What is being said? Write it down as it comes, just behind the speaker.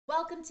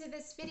Welcome to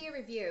this video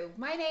review.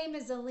 My name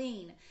is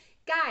Aline.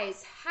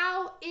 Guys,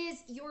 how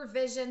is your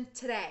vision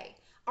today?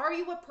 Are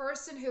you a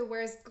person who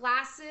wears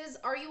glasses?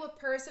 Are you a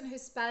person who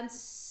spends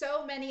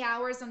so many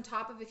hours on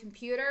top of a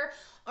computer?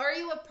 Are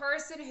you a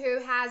person who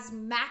has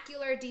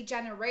macular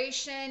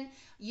degeneration?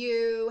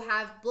 You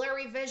have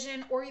blurry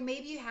vision, or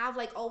maybe you have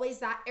like always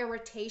that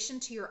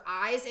irritation to your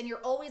eyes and you're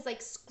always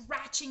like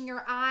scratching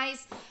your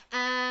eyes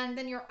and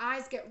then your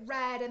eyes get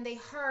red and they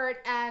hurt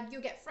and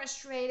you get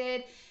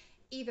frustrated.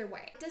 Either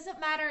way, it doesn't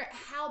matter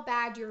how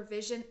bad your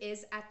vision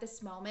is at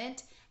this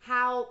moment,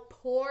 how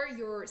poor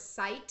your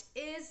sight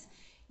is,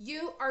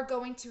 you are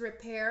going to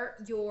repair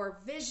your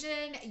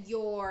vision,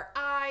 your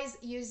eyes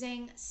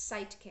using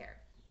Sightcare.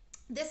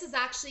 This is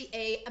actually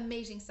an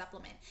amazing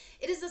supplement.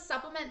 It is a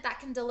supplement that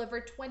can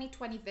deliver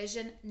 20/20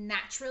 vision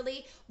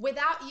naturally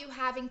without you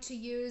having to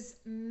use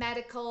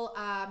medical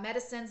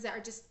medicines that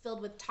are just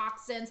filled with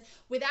toxins,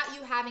 without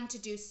you having to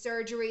do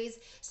surgeries.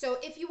 So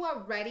if you are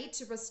ready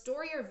to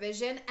restore your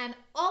vision and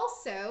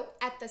also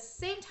at the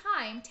same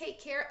time take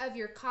care of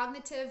your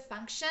cognitive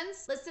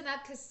functions, listen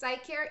up, because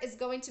Sightcare is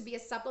going to be a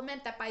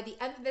supplement that by the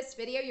end of this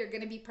video you're going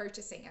to be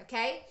purchasing,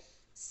 okay?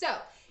 So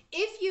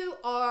if you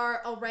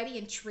are already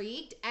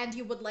intrigued and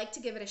you would like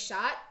to give it a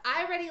shot,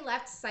 I already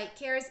left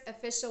Sightcare's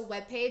official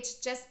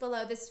webpage just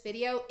below this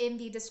video in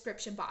the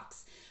description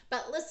box.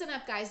 But listen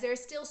up, guys, there's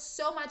still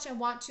so much I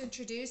want to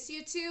introduce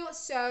you to,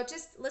 so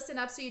just listen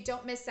up so you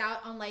don't miss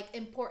out on like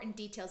important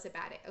details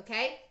about it,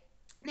 okay?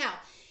 Now,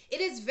 it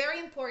is very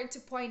important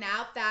to point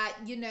out that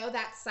you know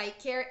that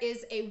Sightcare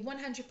is a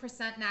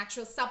 100%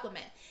 natural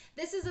supplement.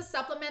 This is a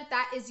supplement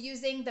that is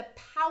using the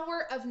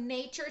power of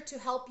nature to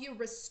help you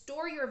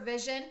restore your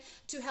vision,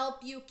 to help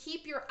you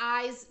keep your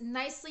eyes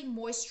nicely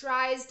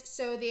moisturized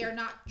so they are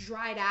not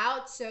dried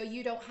out, so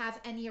you don't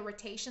have any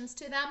irritations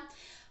to them.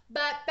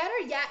 But better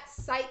yet,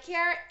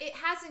 Sightcare, it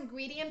has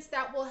ingredients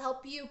that will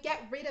help you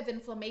get rid of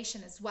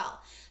inflammation as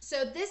well.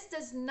 So this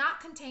does not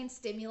contain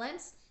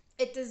stimulants.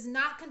 It does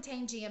not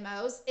contain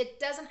GMOs. It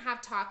doesn't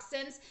have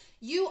toxins.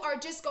 You are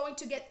just going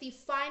to get the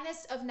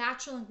finest of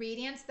natural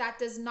ingredients that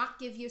does not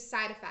give you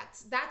side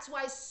effects. That's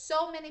why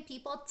so many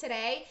people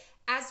today,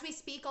 as we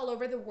speak all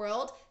over the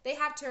world, they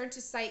have turned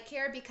to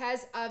Sightcare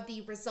because of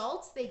the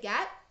results they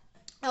get,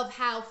 of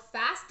how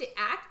fast it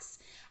acts,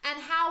 and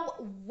how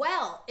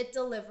well it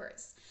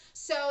delivers.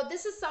 So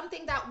this is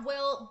something that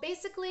will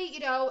basically,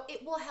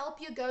 it will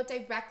help you go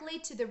directly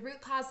to the root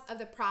cause of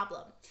the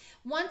problem.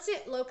 Once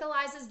it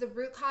localizes the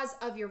root cause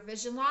of your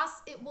vision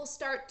loss, it will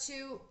start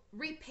to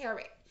repair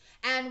it.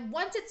 And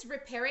once it's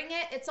repairing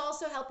it, it's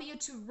also helping you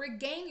to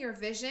regain your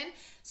vision.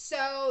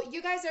 So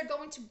you guys are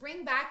going to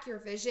bring back your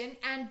vision,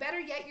 and better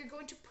yet, you're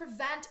going to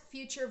prevent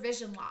future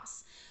vision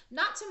loss.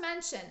 Not to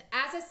mention,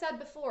 as I said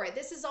before,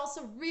 this is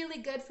also really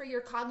good for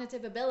your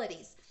cognitive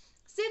abilities.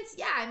 Since,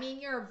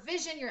 your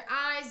vision, your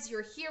eyes,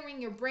 your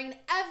hearing, your brain,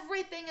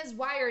 everything is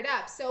wired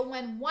up. So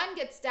when one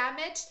gets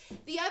damaged,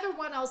 the other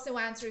one also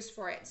answers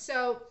for it.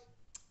 So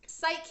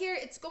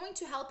Sightcare, it's going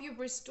to help you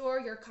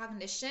restore your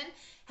cognition,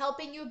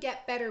 helping you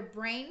get better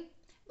brain,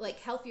 like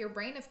healthier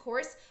brain, of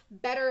course,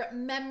 better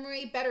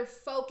memory, better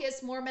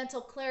focus, more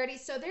mental clarity.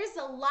 So there's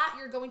a lot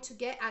you're going to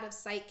get out of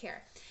Sightcare.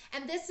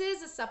 And this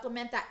is a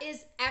supplement that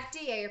is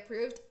FDA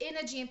approved in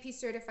a GMP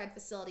certified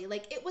facility.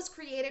 Like, it was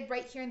created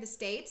right here in the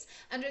States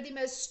under the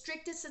most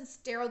strictest and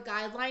sterile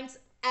guidelines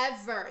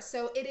ever.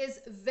 So it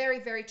is very,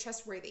 very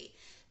trustworthy.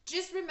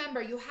 Just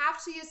remember, you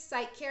have to use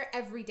Sightcare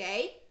every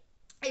day.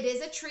 It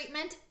is a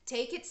treatment.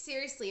 Take it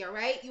seriously, all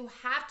right? You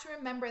have to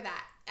remember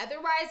that.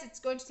 Otherwise, it's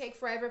going to take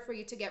forever for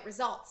you to get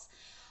results.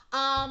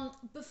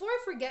 Before I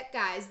forget,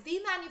 guys, the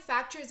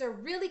manufacturers are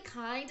really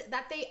kind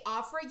that they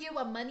offer you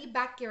a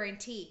money-back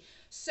guarantee.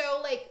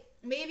 So, like,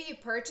 maybe you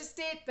purchased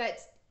it, but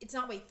it's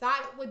not what you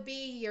thought it would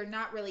be. You're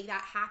not really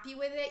that happy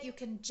with it. You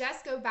can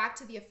just go back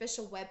to the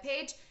official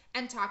webpage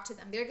and talk to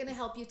them. They're going to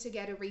help you to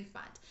get a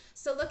refund.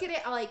 So look at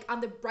it like on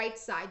the bright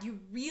side. You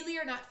really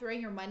are not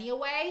throwing your money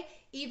away,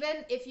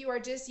 even if you are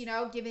just,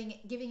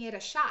 giving it a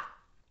shot.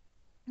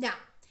 Now,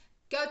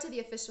 go to the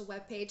official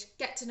webpage,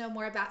 get to know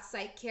more about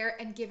Sightcare,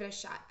 and give it a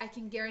shot. I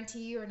can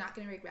guarantee you are not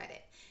going to regret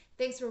it.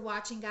 Thanks for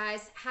watching,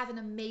 guys. Have an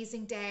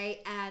amazing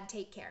day and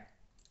take care.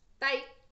 Bye.